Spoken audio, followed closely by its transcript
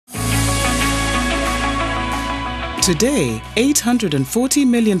Today, 840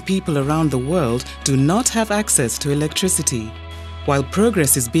 million people around the world do not have access to electricity. While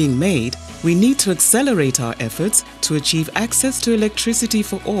progress is being made, we need to accelerate our efforts to achieve access to electricity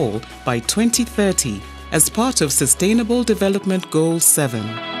for all by 2030 as part of Sustainable Development Goal 7.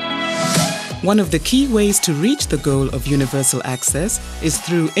 One of the key ways to reach the goal of universal access is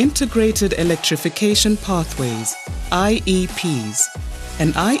through Integrated Electrification Pathways, IEPs.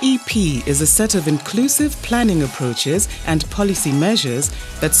 An IEP is a set of inclusive planning approaches and policy measures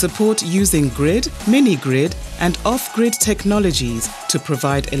that support using grid, mini-grid, and off-grid technologies to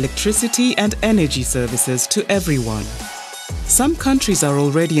provide electricity and energy services to everyone. Some countries are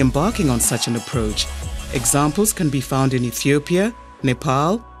already embarking on such an approach. Examples can be found in Ethiopia,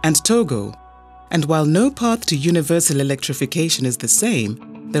 Nepal, and Togo. And while no path to universal electrification is the same,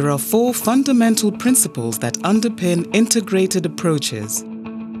 there are 4 fundamental principles that underpin integrated approaches.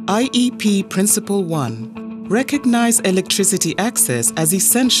 IEP Principle 1. Recognize electricity access as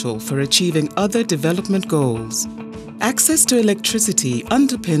essential for achieving other development goals. Access to electricity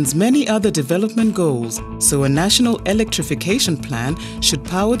underpins many other development goals, so a national electrification plan should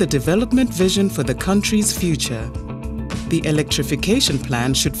power the development vision for the country's future. The electrification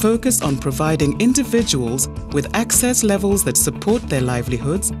plan should focus on providing individuals with access levels that support their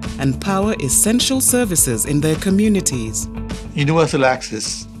livelihoods and power essential services in their communities. Universal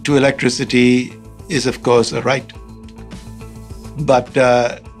access to electricity is, of course, a right. But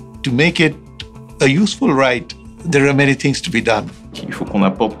to make it a useful right, there are many things to be done. Il faut qu'on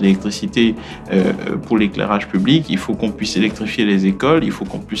apporte l'électricité pour l'éclairage public, il faut qu'on puisse électrifier les écoles, il faut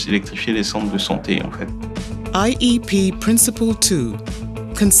qu'on puisse électrifier les centres de santé, en fait. IEP Principle 2.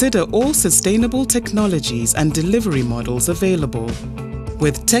 Consider all sustainable technologies and delivery models available.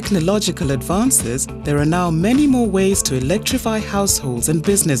 With technological advances, there are now many more ways to electrify households and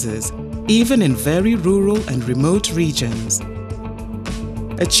businesses, even in very rural and remote regions.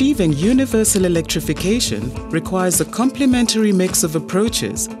 Achieving universal electrification requires a complementary mix of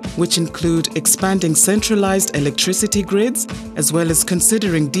approaches, which include expanding centralized electricity grids, as well as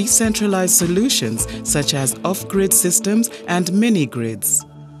considering decentralized solutions such as off-grid systems and mini-grids.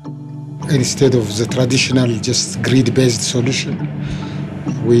 Instead of the traditional just grid-based solution,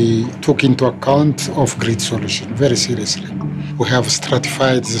 we took into account off-grid solution very seriously. We have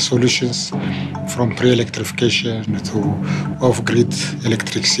stratified the solutions from pre-electrification to off-grid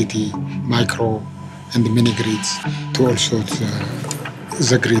electricity, micro and mini-grids, to also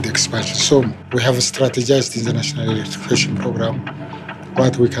the grid expansion. So we have strategized in the National Electrification Program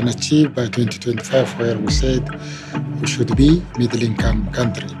what we can achieve by 2025, where we said we should be middle-income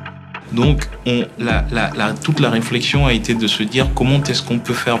country. Donc, toute la réflexion a été de se dire comment est-ce qu'on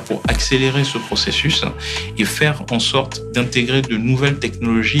peut faire pour accélérer ce processus et faire en sorte d'intégrer de nouvelles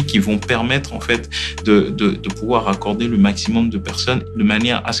technologies qui vont permettre en fait de pouvoir accorder le maximum de personnes de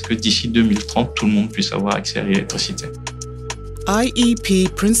manière à ce que d'ici 2030, tout le monde puisse avoir accès à l'électricité.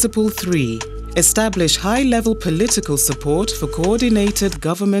 IEP Principle 3. Establish high-level political support for coordinated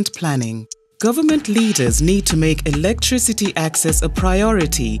government planning. Government leaders need to make electricity access a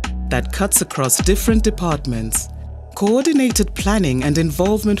priority that cuts across different departments. Coordinated planning and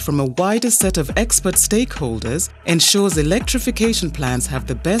involvement from a wider set of expert stakeholders ensures electrification plans have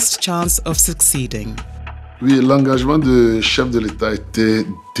the best chance of succeeding. Oui, l'engagement du chef de l'État était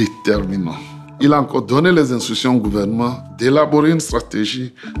déterminant. Il a encore donné les instructions au gouvernement d'élaborer une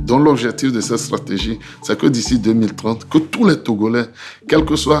stratégie dont l'objectif de cette stratégie, c'est que d'ici 2030, que tous les Togolais, quel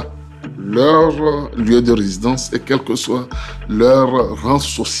que soit leur lieu de résidence et quel que soit leur rang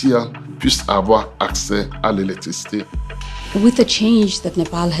social, puissent avoir accès à l'électricité. With the change that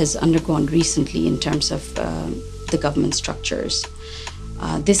Nepal has undergone recently in terms of the government structures,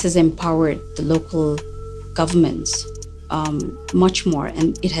 this has empowered the local governments much more,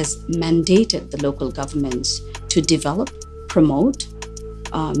 and it has mandated the local governments to develop, promote,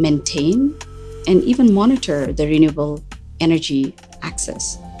 maintain, and even monitor the renewable energy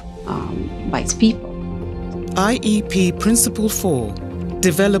access by its people. IEP Principle 4.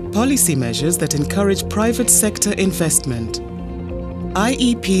 Develop policy measures that encourage private sector investment.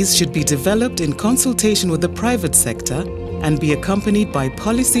 IEPs should be developed in consultation with the private sector and be accompanied by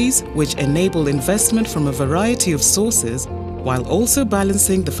policies which enable investment from a variety of sources while also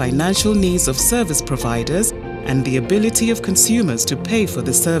balancing the financial needs of service providers and the ability of consumers to pay for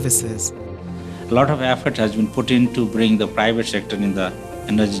the services. A lot of effort has been put in to bring the private sector in the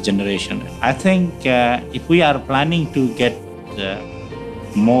energy generation. I think if we are planning to get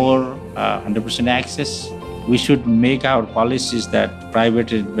more 100% access, we should make our policies that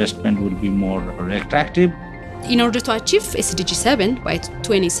private investment will be more attractive. In order to achieve SDG 7 by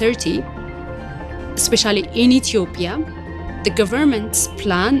 2030, especially in Ethiopia, the government's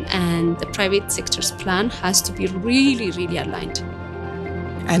plan and the private sector's plan has to be really, really aligned.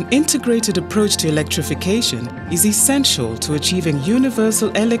 An integrated approach to electrification is essential to achieving universal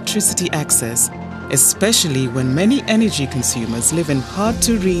electricity access, especially when many energy consumers live in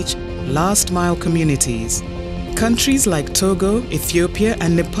hard-to-reach, last-mile communities. Countries like Togo, Ethiopia,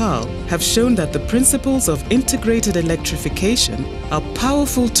 and Nepal have shown that the principles of integrated electrification are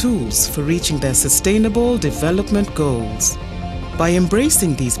powerful tools for reaching their sustainable development goals. By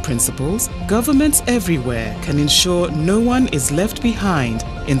embracing these principles, governments everywhere can ensure no one is left behind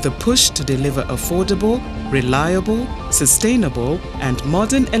in the push to deliver affordable, reliable, sustainable, and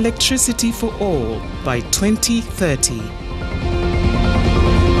modern electricity for all by 2030.